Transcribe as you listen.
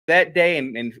that day,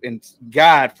 and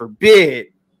God forbid,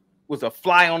 was a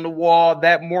fly on the wall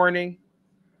that morning,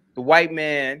 the white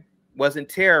man wasn't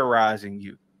terrorizing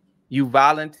you. You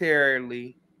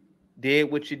voluntarily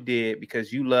did what you did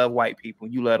because you love white people,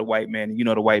 you love the white man, and you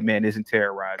know the white man isn't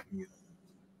terrorizing you.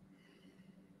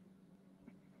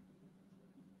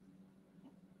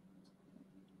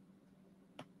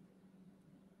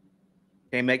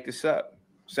 Can't make this up.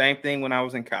 Same thing when I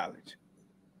was in college.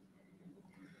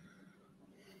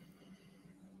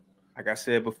 Like I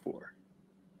said before,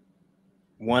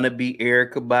 wanna be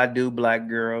Erykah Badu black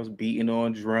girls beating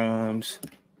on drums.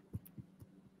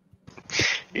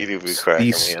 You do be cracking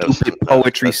These stupid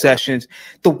poetry sessions.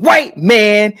 The white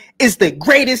man is the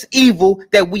greatest evil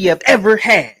that we have ever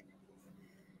had.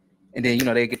 And then, you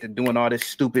know, they get to doing all this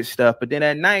stupid stuff. But then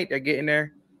at night, they're getting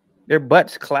their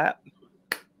butts clapped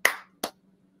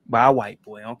by a white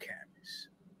boy on campus.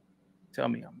 Tell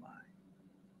me I'm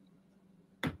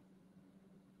lying.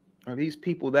 Are these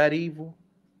people that evil?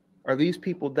 Are these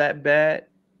people that bad?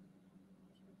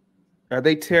 Are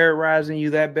they terrorizing you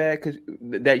that bad because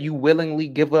that you willingly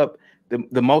give up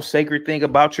the most sacred thing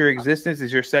about your existence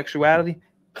is your sexuality?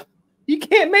 You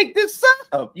can't make this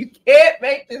up. You can't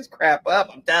make this crap up.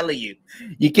 I'm telling you.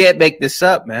 You can't make this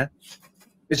up, man.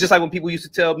 It's just like when people used to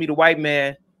tell me the white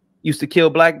man used to kill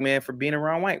black men for being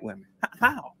around white women.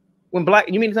 How?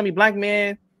 You mean to tell me black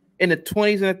men in the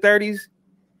 20s and the 30s,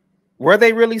 were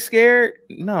they really scared?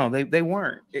 No, they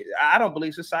weren't. I don't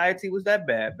believe society was that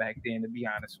bad back then, to be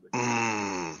honest with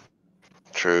you.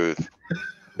 Truth.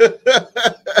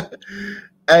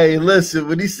 Hey, listen,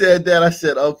 when he said that, I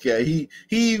said, okay, he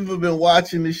either been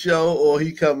watching the show or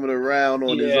he coming around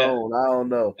on his own. I don't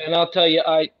know. And I'll tell you,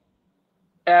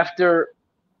 after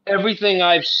everything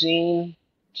I've seen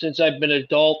since I've been an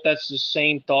adult, that's the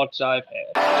same thoughts I've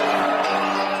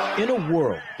had. In a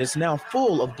world that's now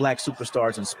full of black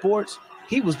superstars in sports,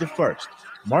 he was the first,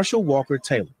 Marshall Walker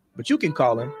Taylor, but you can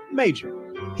call him Major.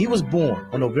 He was born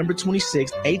on November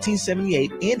 26,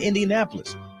 1878 in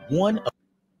Indianapolis,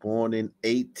 Born in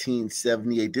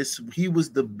 1878. He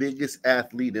was the biggest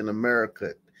athlete in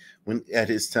America at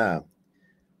his time.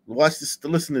 Watch this,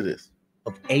 listen to this.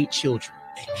 Of 8 children.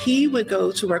 He would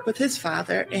go to work with his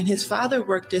father, and his father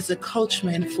worked as a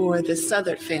coachman for the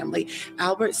Southard family,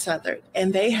 Albert Southard,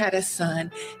 and they had a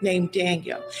son named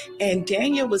Daniel. And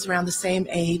Daniel was around the same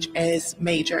age as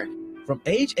Major. From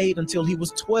age 8 until he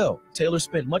was 12, Taylor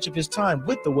spent much of his time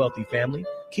with the wealthy family,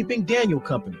 keeping Daniel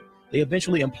company. They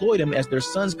eventually employed him as their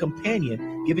son's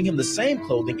companion, giving him the same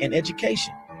clothing and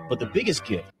education. But the biggest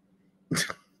gift.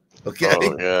 Okay.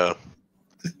 Oh, yeah.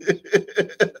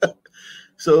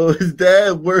 So his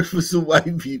dad worked for some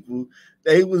white people.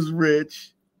 They was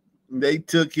rich. And they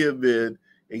took him in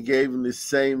and gave him the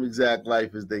same exact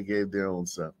life as they gave their own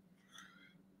son.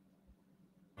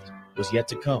 Was yet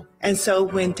to come. And so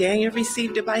when Daniel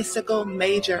received a bicycle,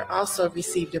 Major also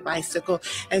received a bicycle.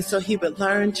 And so he would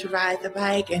learn to ride the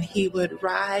bike, and he would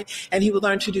ride, and he would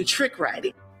learn to do trick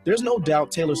riding. There's no doubt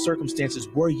Taylor's circumstances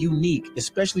were unique,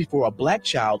 especially for a black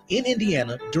child in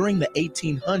Indiana during the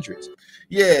 1800s.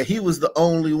 Yeah, he was the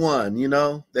only one, you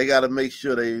know. They got to make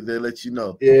sure they let you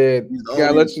know. Yeah, got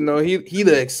to let you know he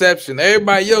the exception.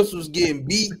 Everybody else was getting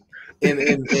beat. And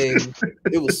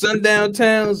it was sundown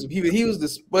towns. He was the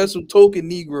special token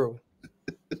Negro.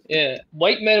 Yeah,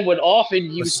 white men would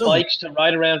often use bikes to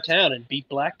ride around town and beat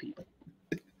black people.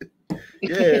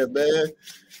 Yeah, man.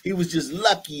 He was just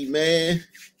lucky, man.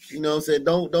 You know what I'm saying?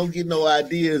 Don't get no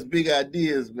ideas, big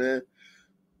ideas, man.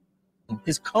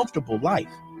 His comfortable life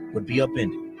would be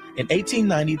upended. In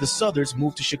 1890, the Southards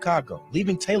moved to Chicago,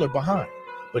 leaving Taylor behind.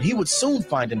 But he would soon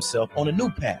find himself on a new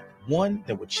path, one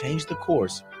that would change the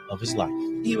course of his life.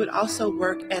 He would also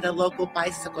work at a local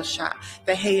bicycle shop,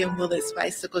 the Hay and Willits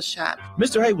Bicycle Shop.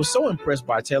 Mr. Hay was so impressed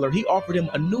by Taylor, he offered him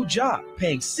a new job,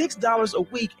 paying $6 a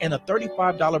week and a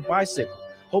 $35 bicycle,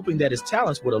 hoping that his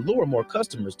talents would allure more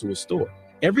customers to his store.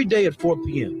 Every day at 4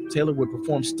 p.m., Taylor would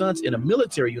perform stunts in a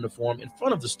military uniform in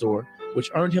front of the store,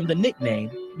 which earned him the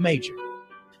nickname Major.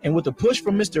 And with a push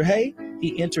from Mr. Hay,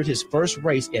 he entered his first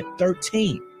race at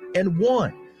 13 and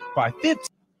won by 15.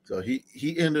 So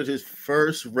he entered his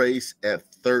first race at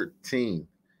 13.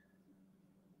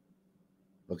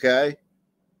 Okay?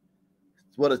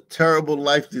 What a terrible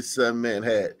life this man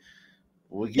had.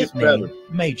 Well, it gets better.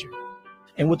 Major.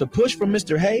 And with a push from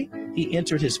Mr. Hay, he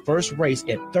entered his first race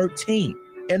at 13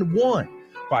 and won.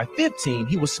 By 15,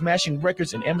 he was smashing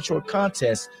records in amateur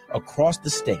contests across the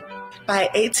state. By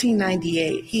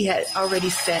 1898, he had already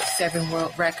set 7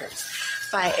 world records.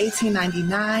 By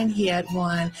 1899, he had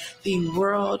won the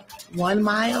World 1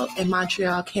 Mile in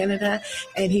Montreal, Canada,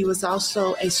 and he was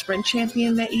also a sprint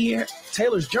champion that year.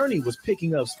 Taylor's journey was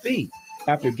picking up speed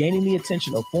after gaining the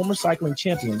attention of former cycling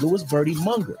champion Louis Bertie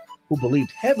Munger, who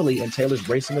believed heavily in Taylor's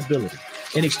racing ability.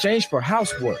 In exchange for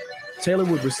housework, Taylor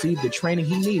would receive the training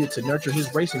he needed to nurture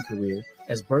his racing career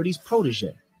as Bertie's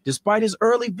protege. Despite his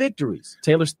early victories,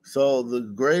 Taylor... So the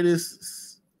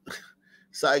greatest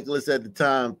cyclist at the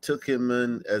time took him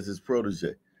in as his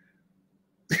protege.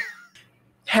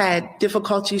 Had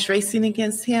difficulties racing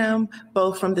against him,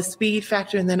 both from the speed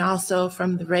factor and then also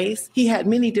from the race. He had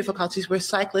many difficulties where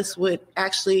cyclists would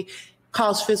actually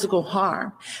cause physical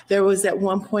harm. There was at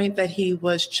one point that he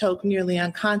was choked nearly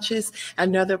unconscious,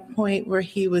 another point where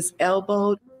he was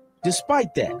elbowed.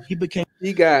 Despite that,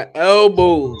 he got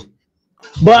elbowed.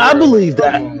 But I believe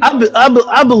that.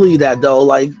 I believe that though.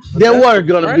 Like there were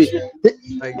gonna be,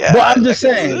 but I'm just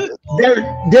saying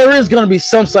there is gonna be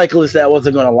some cyclists that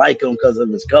wasn't gonna like him because of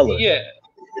his color. Yeah,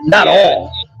 not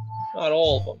all. Not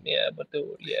all of them. Yeah, but they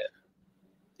were. Yeah.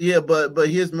 Yeah, but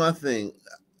here's my thing.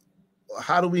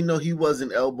 How do we know he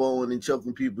wasn't elbowing and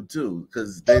choking people too?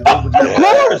 Because of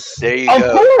course, there you of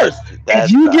go. course. That's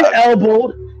if you get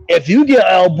elbowed,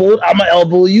 I'm gonna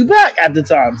elbow you back at the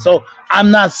time. So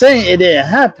I'm not saying it didn't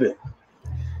happen.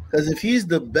 Because if he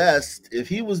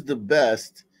was the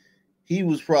best, he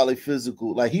was probably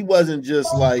physical. Like he wasn't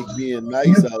just like being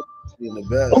nice out being the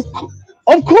best.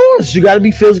 Of course, you got to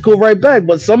be physical right back.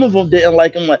 But some of them didn't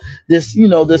like him. Like this,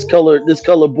 this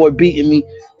color boy beating me,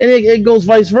 and it goes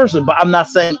vice versa. But I'm not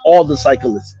saying all the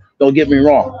cyclists. Don't get me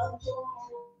wrong.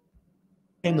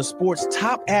 Became the sport's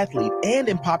top athlete and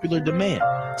in popular demand.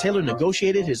 Taylor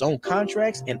negotiated his own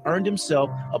contracts and earned himself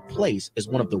a place as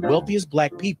one of the wealthiest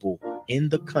black people in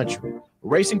the country.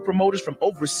 Racing promoters from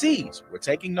overseas were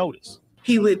taking notice.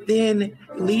 He would then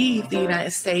leave the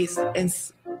United States and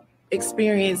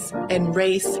experience and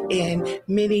race in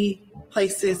many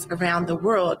places around the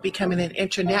world, becoming an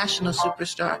international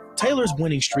superstar. Taylor's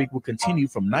winning streak would continue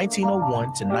from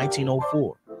 1901 to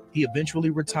 1904. He eventually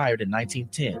retired in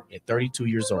 1910 at 32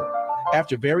 years old.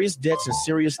 After various deaths and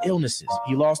serious illnesses,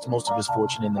 he lost most of his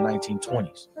fortune in the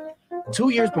 1920s. 2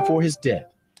 years before his death,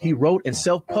 he wrote and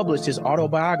self-published his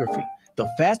autobiography, The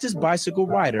Fastest Bicycle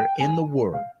Rider in the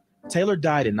World. Taylor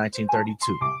died in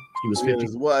 1932. He was 50.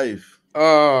 His wife.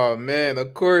 Oh man,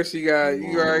 of course you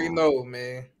already know,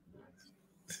 man.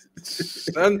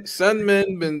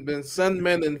 Sunmen been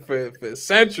sunmenning for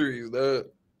centuries, though.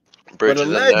 Bridge of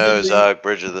the nose, Zach.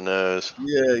 Bridge of the nose.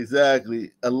 Yeah,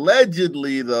 exactly.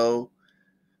 Allegedly, though,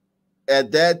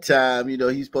 at that time,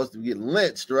 he's supposed to be getting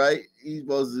lynched, right? They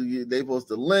supposed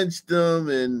to lynch them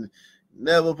and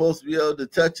never supposed to be able to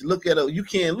touch. You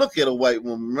can't look at a white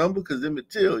woman, remember? Because in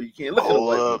material, you can't look at a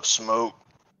white woman. Smoke.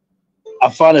 I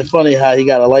find it funny how he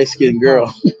got a light-skinned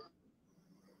girl.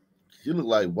 She look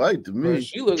like white to me.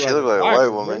 She look like a white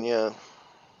woman, yeah.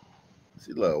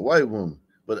 She like a white woman.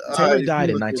 But Taylor died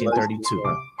in 1932.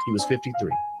 He was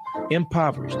 53.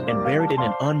 Impoverished and buried in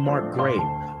an unmarked grave,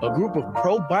 a group of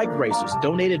pro-bike racers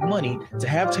donated money to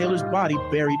have Taylor's body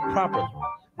buried properly.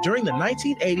 During the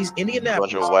 1980s,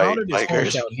 Indianapolis honored his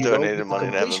hometown hero with the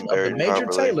completion of the Major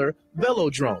Taylor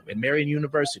Velodrome in Marion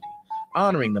University,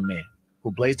 honoring the man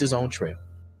who blazed his own trail.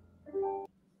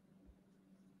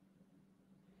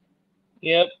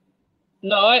 Yep.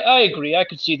 No, I agree. I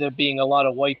could see there being a lot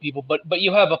of white people, but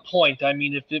you have a point. I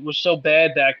mean, if it was so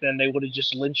bad back then, they would have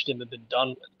just lynched him and been done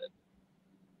with it.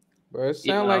 Bro, it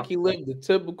sounds like he lived the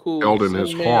typical held in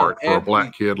his heart for a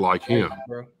black kid like him.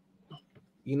 Bro.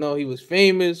 He was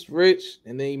famous, rich,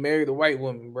 and then he married a white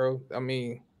woman, bro. I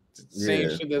mean, it's the same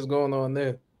shit that's going on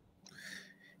there.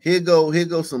 Here go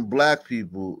some black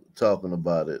people talking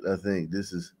about it. I think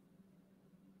this is.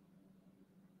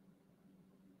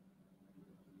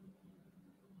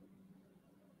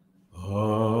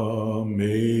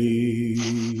 Amazing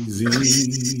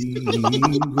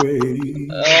grace.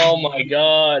 Oh my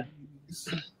God.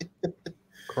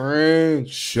 Cringe.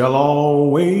 Shall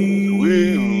always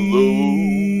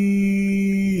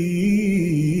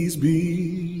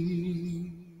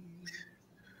be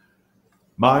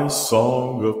my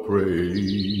song of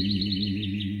praise.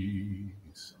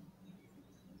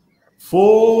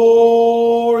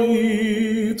 For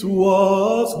it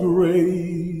was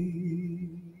grace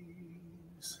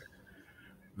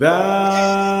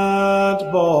that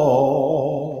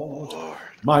bought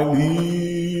my liberty.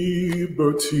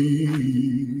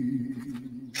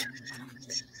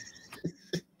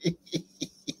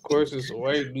 Of course, it's a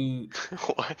white dude.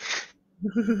 What?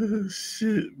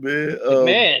 Shit, man.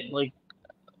 Man, like,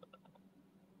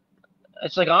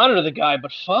 It's like honor to the guy,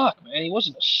 but fuck, man, he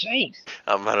wasn't a saint.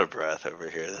 I'm out of breath over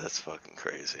here. That's fucking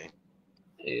crazy.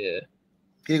 Yeah.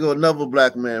 Here go another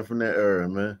black man from that era,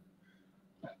 man.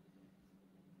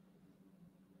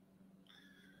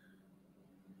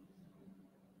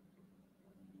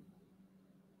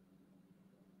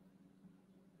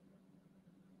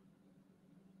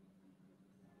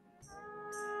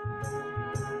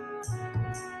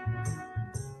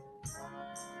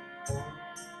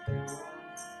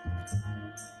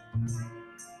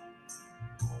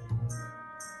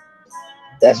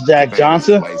 That's Jack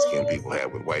Johnson. Light skinned people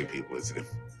have with white people is if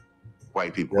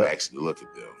white people actually look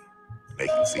at them, they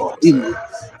can see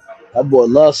themselves. That boy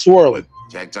loves swirling.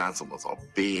 But Jack Johnson was a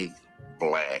big,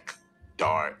 black,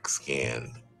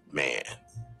 dark-skinned man.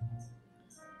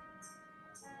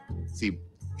 See,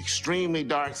 extremely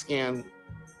dark-skinned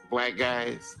black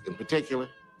guys in particular,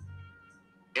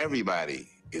 everybody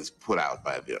is put out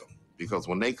by them because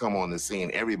when they come on the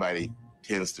scene, everybody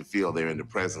tends to feel they're in the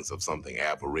presence of something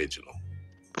aboriginal.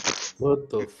 What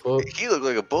the fuck? He looked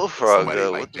like a bullfrog. Somebody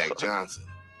though. like Jack Johnson.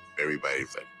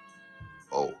 Everybody's like,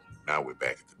 oh, now we're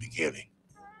back at the beginning.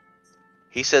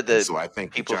 He said that so I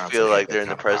think people Johnson feel had like that they're in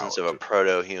the kind of presence power of a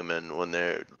proto-human when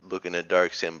they're looking at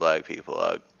dark-skinned black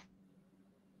people.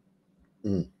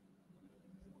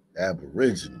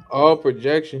 Aboriginal. All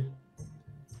projection.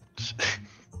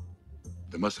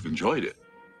 They must have enjoyed it.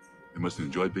 They must have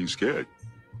enjoyed being scared.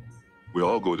 We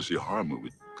all go to see a horror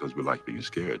movie because we like being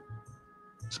scared.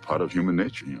 It's part of human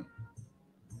nature, you know.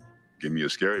 Give me a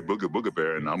scary booger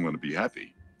bear and I'm going to be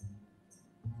happy.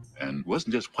 And it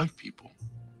wasn't just white people.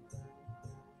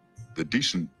 The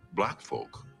decent black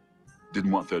folk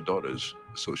didn't want their daughters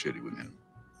associated with him.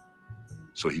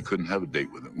 So he couldn't have a date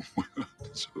with them.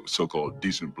 So-called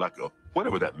decent black girl,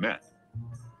 whatever that meant.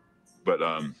 But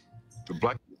the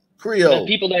black Creole. The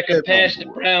people that could pass the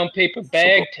brown paper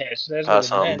bag test. That's what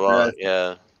it meant. Blunt,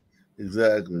 yeah.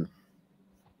 Exactly.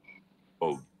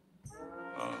 Oh,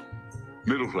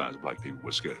 middle-class black people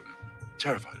were scared of him,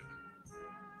 terrified of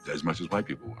him, as much as white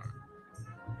people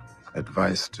were.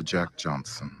 Advice to Jack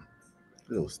Johnson.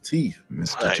 Those teeth.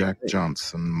 Mr. Right. Jack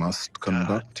Johnson must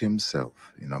conduct himself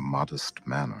in a modest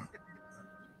manner.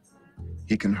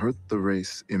 He can hurt the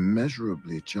race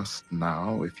immeasurably just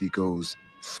now if he goes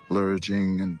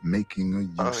splurging and making a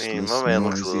useless, my man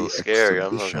looks a little scary,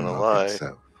 I'm not exhibition gonna of lie.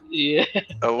 himself. Yeah.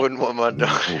 I wouldn't want my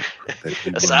daughter.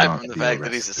 Aside from the fact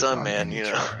that he's a son man, you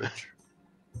know.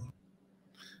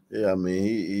 Yeah, I mean,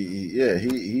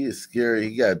 he is scary.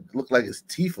 He looked like his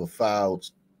teeth are filed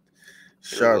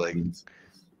sharpened.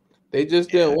 They just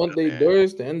didn't want their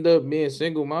daughters to end up being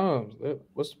single moms.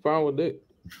 What's the problem with that?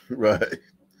 Right.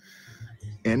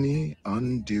 Any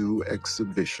undue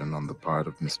exhibition on the part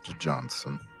of Mr.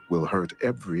 Johnson will hurt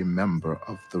every member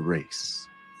of the race.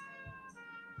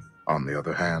 On the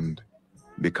other hand,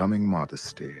 becoming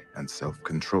modesty and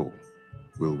self-control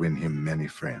will win him many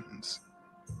friends.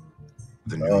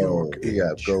 The New York he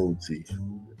got gold teeth.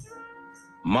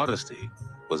 Modesty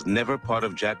was never part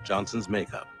of Jack Johnson's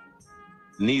makeup.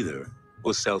 Neither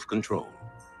was self-control.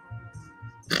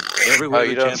 Everywhere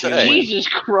you the don't champion say. went, Jesus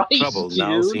Christ, trouble dude.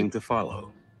 now seemed to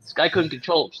follow. This guy couldn't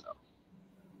control himself.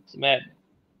 It's mad.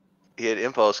 He had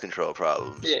impulse control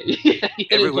problems. Yeah.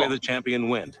 Everywhere the champion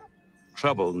went,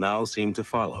 trouble now seemed to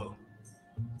follow.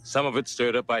 Some of it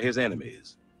stirred up by his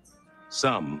enemies,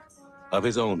 some of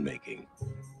his own making.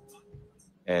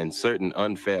 And certain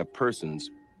unfair persons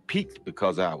peaked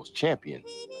because I was champion,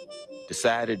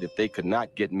 decided if they could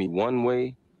not get me one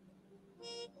way,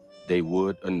 they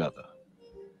would another.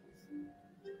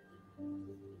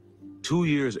 2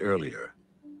 years earlier,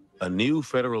 a new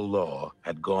federal law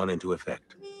had gone into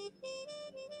effect.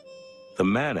 The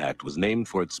Mann Act was named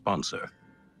for its sponsor,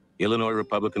 Illinois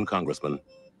Republican Congressman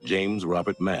James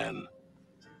Robert Mann.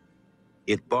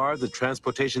 It barred the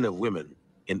transportation of women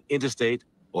in interstate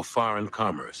or foreign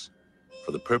commerce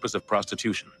for the purpose of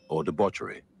prostitution or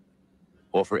debauchery,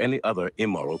 or for any other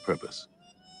immoral purpose.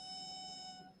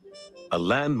 A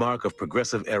landmark of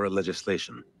progressive era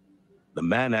legislation, the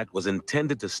Mann Act was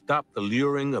intended to stop the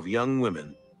luring of young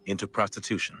women into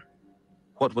prostitution,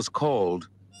 what was called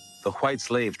the white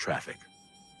slave traffic,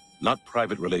 not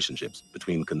private relationships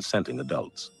between consenting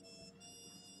adults.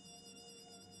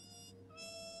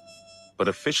 But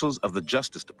officials of the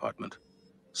Justice Department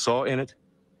saw in it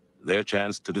their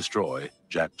chance to destroy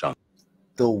Jack Johnson.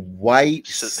 The White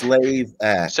Slave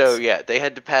Act. So yeah, they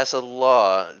had to pass a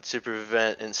law to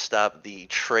prevent and stop the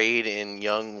trade in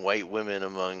young white women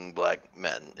among black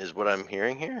men, is what I'm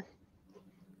hearing here.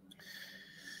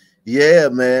 Yeah,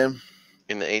 man.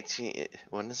 In the 18,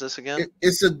 when is this again?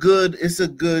 It's a good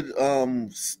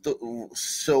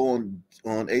show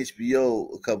on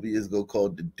HBO a couple years ago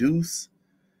called The Deuce.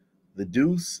 The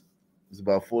Deuce. It was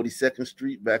about 42nd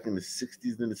Street back in the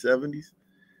 60s and the 70s.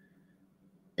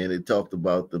 And it talked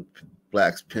about the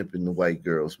blacks pimping the white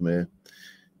girls, man.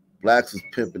 Blacks was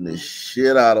pimping the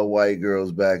shit out of white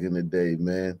girls back in the day,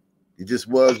 man. It just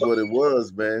was what it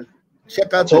was, man.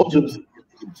 Check out The Deuce.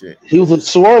 He was a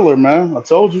swirler, man. I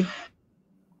told you.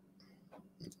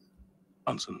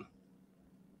 Johnson.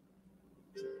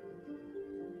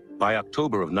 By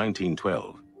October of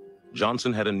 1912,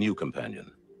 Johnson had a new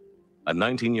companion, a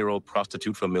 19-year-old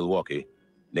prostitute from Milwaukee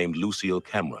named Lucille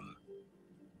Cameron.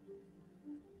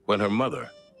 When her mother,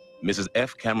 Mrs.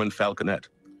 F. Cameron Falconet,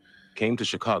 came to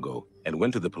Chicago and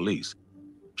went to the police,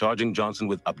 charging Johnson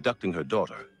with abducting her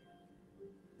daughter,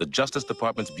 the Justice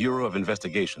Department's Bureau of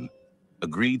Investigation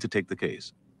agreed to take the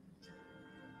case.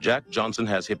 Jack Johnson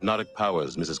has hypnotic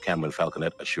powers, Mrs. Cameron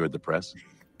Falconet assured the press,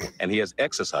 and he has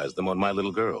exercised them on my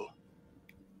little girl.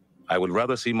 I would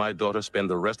rather see my daughter spend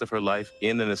the rest of her life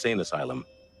in an insane asylum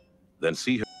than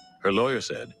see her. Her lawyer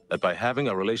said that by having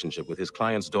a relationship with his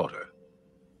client's daughter,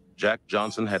 Jack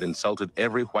Johnson had insulted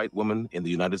every white woman in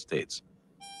the United States.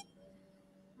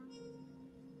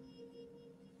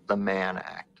 The Mann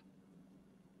Act.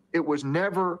 It was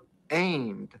never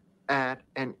aimed at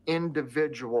an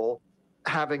individual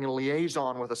having a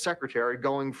liaison with a secretary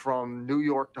going from New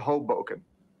York to Hoboken.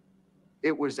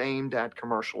 It was aimed at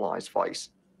commercialized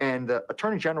vice. And the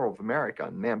Attorney General of America,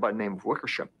 a man by the name of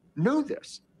Wickersham, knew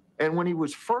this. And when he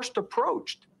was first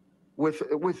approached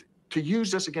to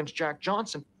use this against Jack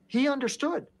Johnson, he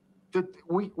understood that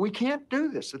we can't do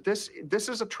this, that this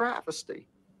is a travesty.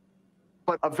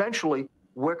 But eventually,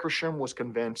 Wickersham was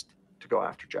convinced to go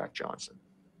after Jack Johnson,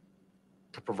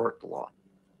 to pervert the law.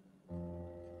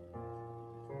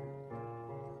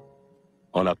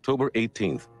 On October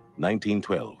 18th,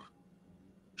 1912,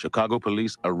 Chicago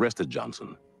police arrested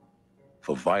Johnson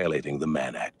for violating the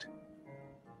Mann Act.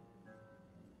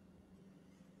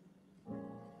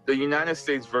 The United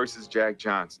States versus Jack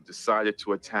Johnson decided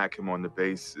to attack him on the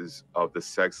basis of the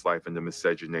sex life and the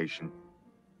miscegenation.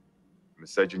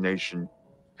 Miscegenation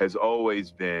has always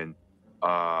been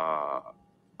a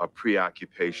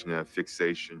preoccupation and a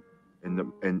fixation in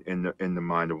the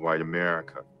mind of white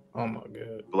America. Oh my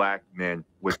God. Black men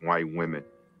with white women.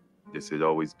 This had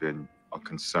always been a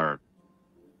concern.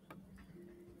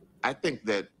 I think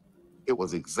that it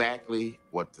was exactly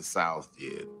what the South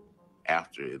did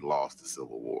after it lost the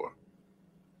Civil War.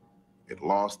 It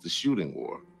lost the shooting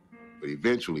war, but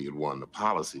eventually it won the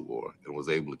policy war and was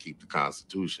able to keep the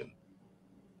Constitution.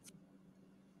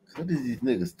 What is these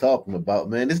niggas talking about,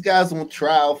 man? This guy's on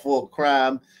trial for a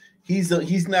crime. He's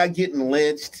not getting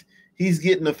lynched. He's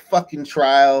getting a fucking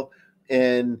trial,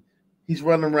 and he's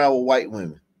running around with white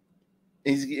women.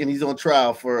 He's on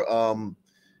trial for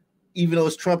even though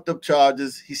it's trumped up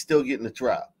charges, he's still getting a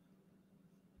trial.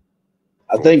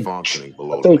 I think Trump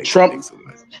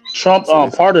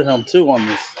pardoned him too on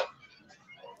this.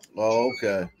 Oh,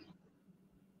 okay.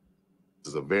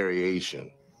 This is a variation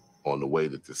on the way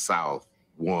that the South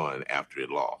won after it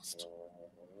lost.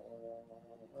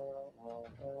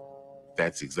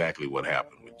 That's exactly what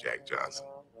happened with Jack Johnson.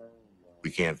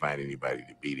 We can't find anybody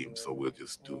to beat him, so we'll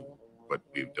just do what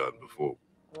we've done before,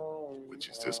 which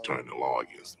is just turn the law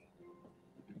against him.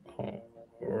 Oh,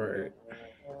 right.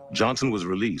 Johnson was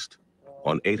released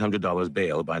on $800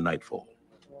 bail by nightfall.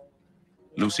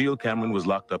 Lucille Cameron was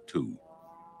locked up too.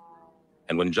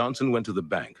 And when Johnson went to the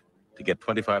bank to get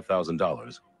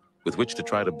 $25,000 with which to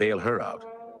try to bail her out,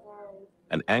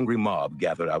 an angry mob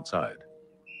gathered outside.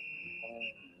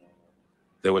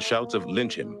 There were shouts of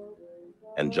 "lynch him,"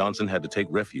 and Johnson had to take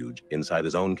refuge inside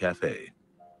his own cafe.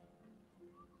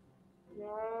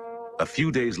 A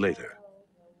few days later,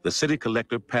 the city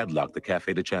collector padlocked the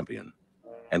Café de Champion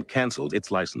and canceled its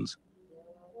license,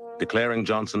 declaring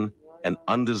Johnson an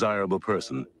undesirable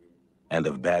person and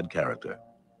of bad character.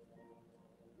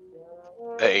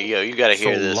 Hey, yo, you gotta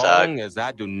hear this. So long as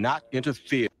I do not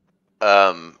interfere.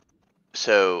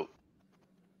 So,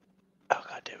 oh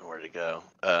god damn it, where'd it go?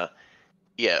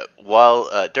 Yeah, while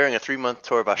during a 3-month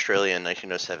tour of Australia in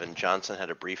 1907, Johnson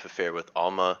had a brief affair with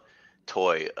Alma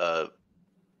Toy, a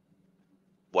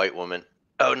white woman.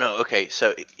 Oh no, okay,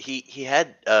 so he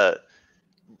had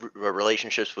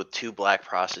relationships with 2 black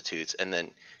prostitutes, and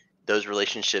then those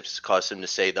relationships caused him to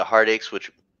say, "The heartaches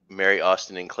which Mary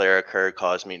Austin and Clara occurred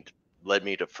led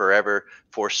me to forever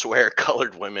forswear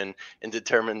colored women and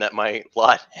determined that my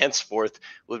lot henceforth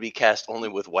would be cast only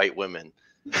with white women."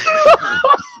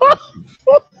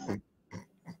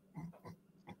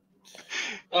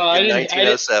 in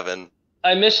 1907.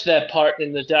 I missed that part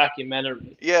in the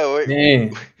documentary. Yeah,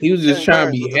 man, he was just trying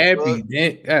to be happy.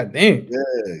 God damn.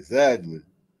 Yeah, exactly.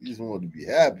 He just wanted to be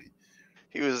happy.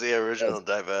 He was the original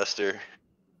divester.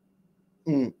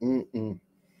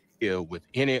 Here with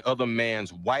any other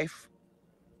man's wife,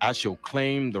 I shall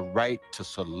claim the right to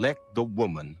select the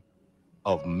woman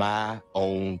of my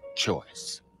own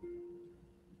choice.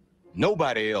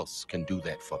 Nobody else can do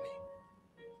that for me.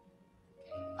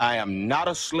 I am not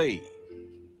a slave,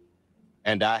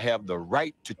 and I have the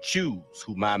right to choose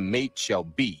who my mate shall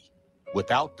be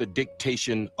without the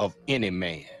dictation of any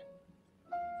man.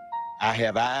 I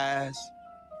have eyes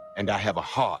and I have a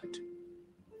heart.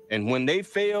 And when they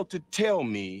fail to tell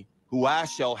me who I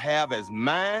shall have as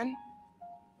mine,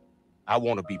 I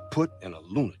want to be put in a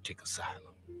lunatic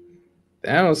asylum.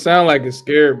 That don't sound like a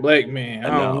scared black man. I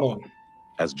don't know.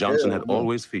 As Johnson had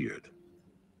always feared,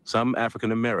 some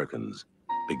African Americans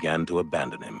began to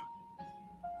abandon him.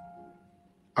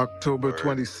 October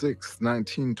 26,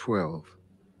 1912.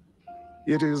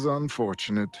 It is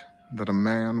unfortunate that a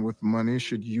man with money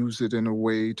should use it in a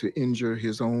way to injure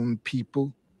his own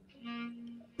people.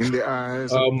 In the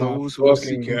eyes of those who are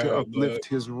seeking to uplift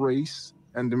his race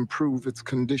and improve its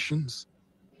conditions.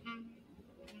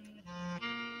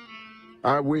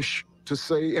 I wish to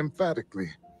say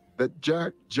emphatically that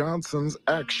Jack Johnson's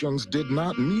actions did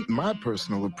not meet my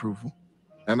personal approval,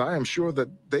 and I am sure that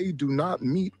they do not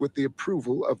meet with the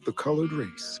approval of the colored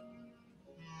race.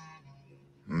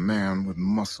 A man with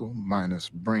muscle minus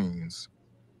brains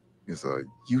is a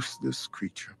useless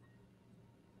creature.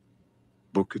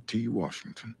 Booker T.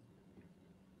 Washington.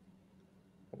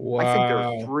 I think there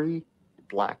are 3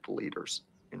 black leaders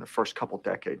in the first couple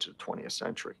decades of the 20th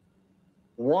century.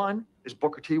 One is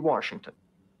Booker T. Washington,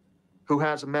 who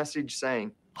has a message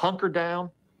saying, hunker down,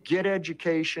 get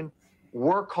education,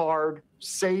 work hard,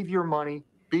 save your money,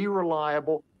 be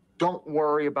reliable, don't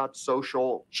worry about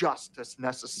social justice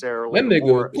necessarily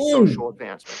or social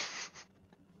advancement.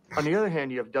 On the other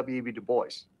hand, you have W.E.B. Du Bois,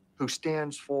 who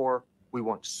stands for, we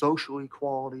want social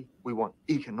equality, we want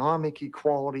economic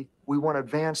equality, we want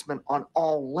advancement on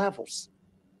all levels.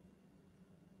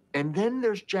 And then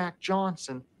there's Jack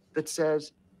Johnson that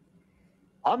says,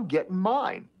 I'm getting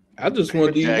mine. I just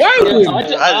want these white women. I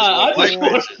just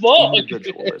want to fuck.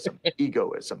 Individualism,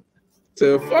 egoism.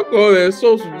 So fuck all that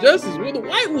social justice. Where the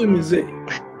white women's at?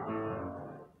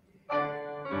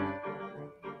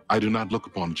 I do not look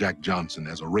upon Jack Johnson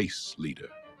as a race leader,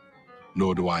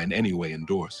 nor do I in any way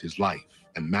endorse his life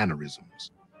and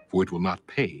mannerisms, for it will not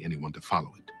pay anyone to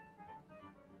follow it.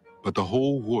 But the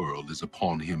whole world is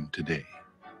upon him today.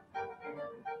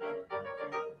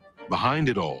 Behind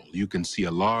it all, you can see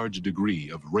a large degree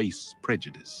of race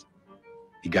prejudice.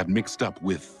 He got mixed up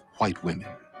with white women.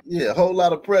 Yeah, a whole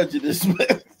lot of prejudice,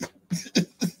 man.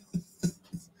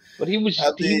 But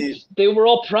they were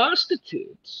all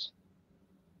prostitutes.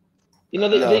 You know,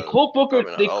 they quote Booker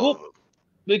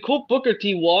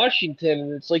T. Washington,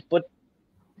 and it's like, but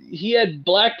he had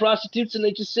black prostitutes, and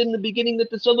they just said in the beginning that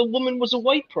this other woman was a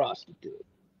white prostitute.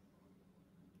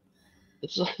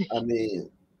 It's like, I mean,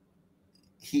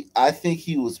 I think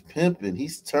he was pimping.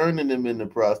 He's turning them into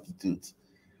prostitutes.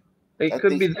 It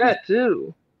could be that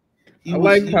too. I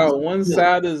like how one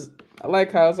side is. I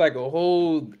like how it's like a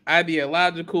whole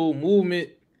ideological movement.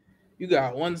 You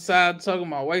got one side talking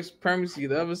about white supremacy,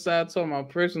 the other side talking about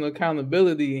personal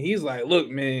accountability, and he's like, "Look,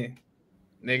 man,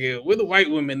 nigga, where the white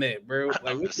women at, bro?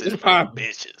 Like, what's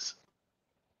bitches?"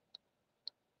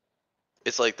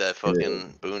 It's like that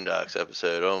fucking Boondocks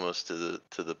episode, almost to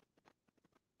the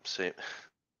same.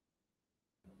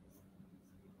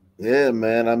 Yeah,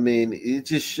 man. I mean, it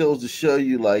just shows to show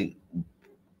you, like,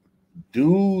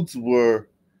 dudes were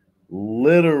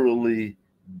literally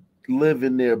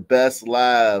living their best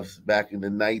lives back in the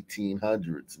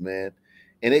 1900s, man.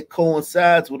 And it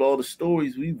coincides with all the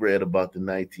stories we read about the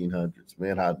 1900s,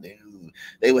 man. How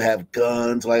they would have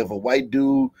guns. Like, if a white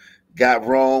dude got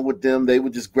wrong with them, they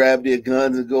would just grab their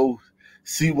guns and go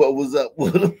see what was up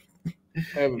with them.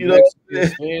 You know,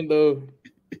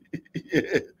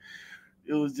 yeah.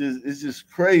 It's just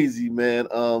crazy, man.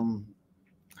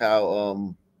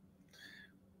 How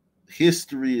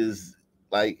history is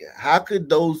like, how could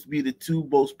those be the 2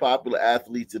 most popular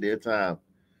athletes of their time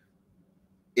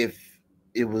if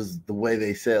it was the way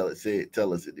they tell us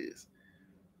it is?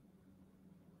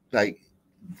 Like,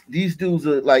 these dudes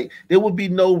are like, there would be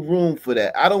no room for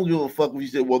that. I don't give a fuck if you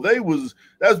say, well,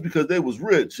 that's because they was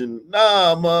rich. And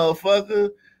nah, motherfucker.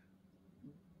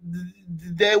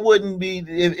 There wouldn't be,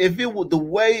 if it was the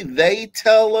way they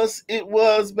tell us it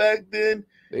was back then.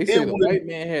 They said the white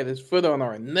man had his foot on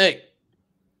our neck.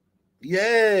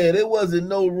 Yeah, there wasn't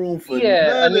no room for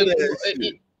Yeah, none of that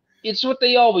shit. It's what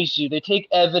they always do. They take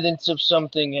evidence of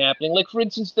something happening. Like, for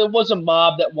instance, there was a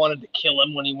mob that wanted to kill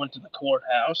him when he went to the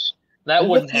courthouse. That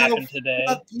wouldn't happen today.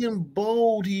 Fucking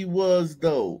bold he was,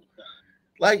 though.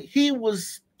 Like, he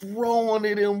was throwing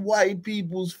it in white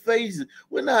people's faces.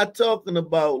 We're not talking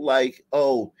about like,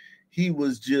 oh, he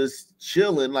was just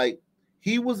chilling. Like,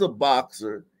 he was a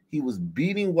boxer. He was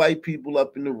beating white people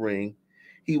up in the ring.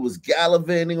 He was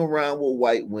gallivanting around with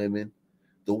white women.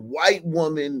 The white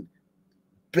woman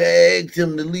begged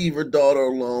him to leave her daughter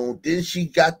alone. Then she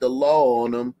got the law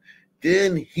on him.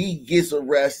 Then he gets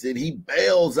arrested. He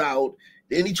bails out.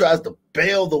 Then he tries to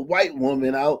bail the white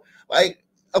woman out. Like,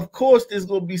 of course, there's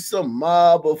going to be some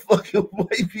mob of fucking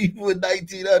white people in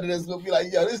 1900 that's going to be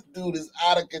like, yo, this dude is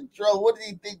out of control. What do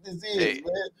you think this is,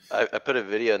 man? I put a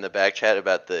video in the back chat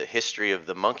about the history of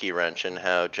the monkey wrench and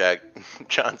how Jack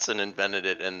Johnson invented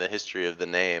it and the history of the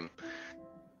name.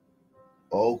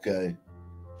 Okay.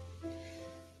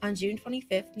 On June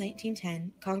 25th,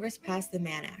 1910, Congress passed the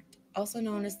Mann Act, also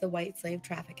known as the White Slave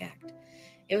Traffic Act.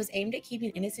 It was aimed at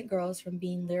keeping innocent girls from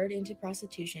being lured into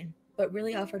prostitution, but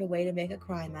really offered a way to make a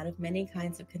crime out of many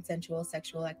kinds of consensual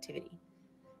sexual activity.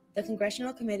 The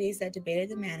congressional committees that debated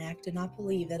the Mann Act did not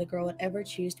believe that a girl would ever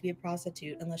choose to be a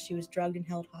prostitute unless she was drugged and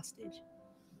held hostage.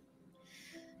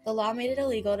 The law made it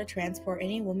illegal to transport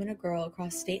any woman or girl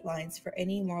across state lines for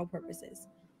any immoral purposes.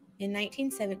 In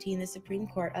 1917, the Supreme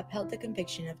Court upheld the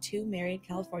conviction of two married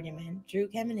California men, Drew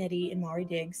Caminetti and Maury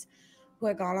Diggs, who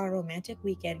had gone on a romantic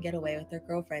weekend getaway with their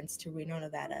girlfriends to Reno,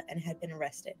 Nevada, and had been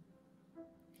arrested.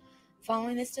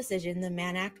 Following this decision, the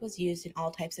Mann Act was used in all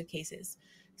types of cases.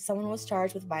 Someone was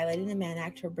charged with violating the Mann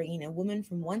Act for bringing a woman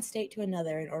from one state to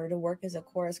another in order to work as a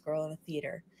chorus girl in a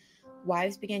theater.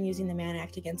 Wives began using the Mann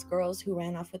Act against girls who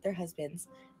ran off with their husbands,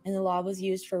 and the law was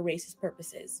used for racist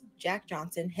purposes. Jack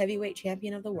Johnson, heavyweight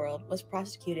champion of the world, was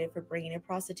prosecuted for bringing a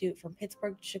prostitute from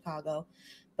Pittsburgh to Chicago,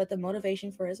 but the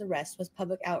motivation for his arrest was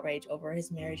public outrage over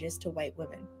his marriages to white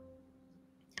women.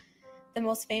 The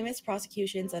most famous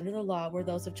prosecutions under the law were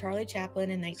those of Charlie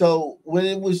Chaplin in 19... So when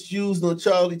it was used on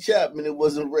Charlie Chaplin, it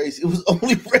wasn't racist. It was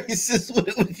only racist when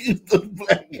it was used on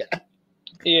black guy.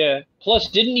 Yeah. Plus,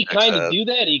 didn't he kind of do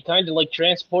that? He kind of like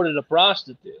transported a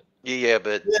prostitute. Yeah,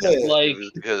 but like it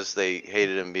was because they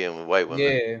hated him being with white women.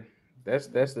 Yeah, that's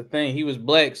the thing. He was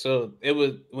black, so it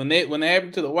was when they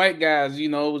happened to the white guys, you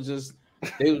know, it was just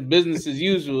it was business as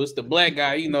usual. It's the black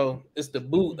guy, you know, it's the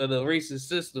boot of the racist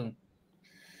system.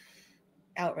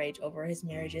 Outrage over his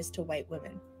marriages to white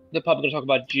women. They're probably going to talk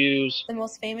about Jews. The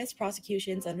most famous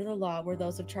prosecutions under the law were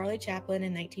those of Charlie Chaplin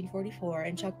in 1944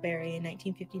 and Chuck Berry in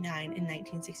 1959 and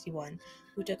 1961,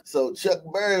 who took... So Chuck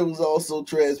Berry was also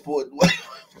transporting white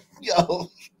women. Yo.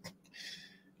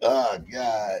 Oh,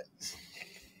 God.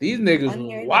 These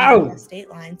niggas, wow. State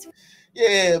lines.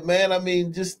 Yeah, man. I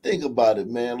mean, just think about it,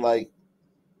 man. Like,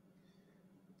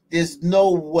 there's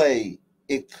no way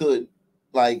it could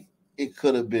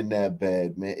have been that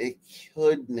bad, man. It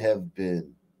couldn't have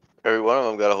been. Every one of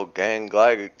them got a whole gang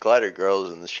glider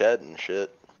girls in the shed and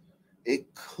shit. It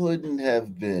couldn't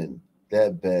have been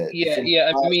that bad.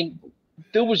 Yeah. I mean,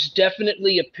 there was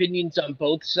definitely opinions on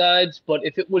both sides, but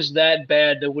if it was that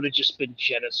bad, there would have just been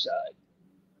genocide.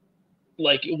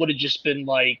 Like, it would have just been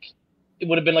like, it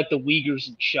would have been like the Uyghurs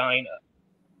in China.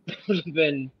 It would have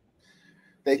been...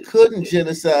 They couldn't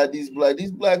genocide these black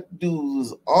dudes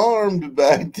was armed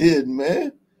back then,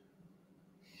 man.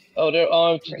 Oh, they're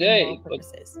armed today.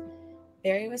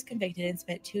 Berry was convicted and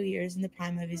spent 2 years in the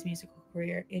prime of his musical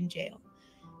career in jail.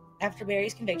 After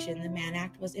Berry's conviction, the Mann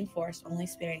Act was enforced only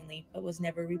sparingly, but was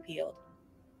never repealed.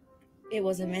 It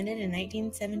was amended in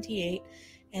 1978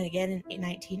 and again in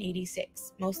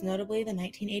 1986. Most notably, the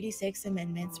 1986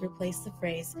 amendments replaced the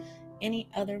phrase "any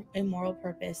other immoral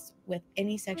purpose" with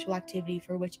 "any sexual activity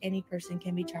for which any person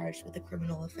can be charged with a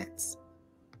criminal offense."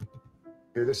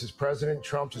 This is President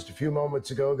Trump just a few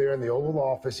moments ago there in the Oval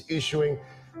Office issuing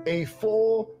a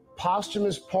full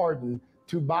posthumous pardon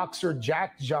to boxer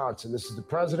Jack Johnson. This is the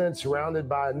president surrounded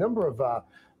by a number of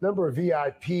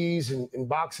VIPs and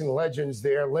boxing legends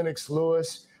there. Lennox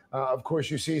Lewis, of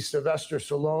course, you see Sylvester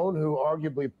Stallone, who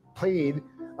arguably played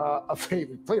a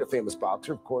famous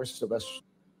boxer, of course. Sylvester.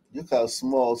 Look how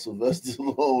small Sylvester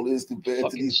Stallone is compared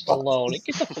to these Stallone.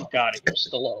 Get the fuck out of here,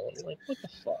 Stallone. Like, what the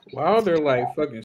fuck? Wow, they're like fucking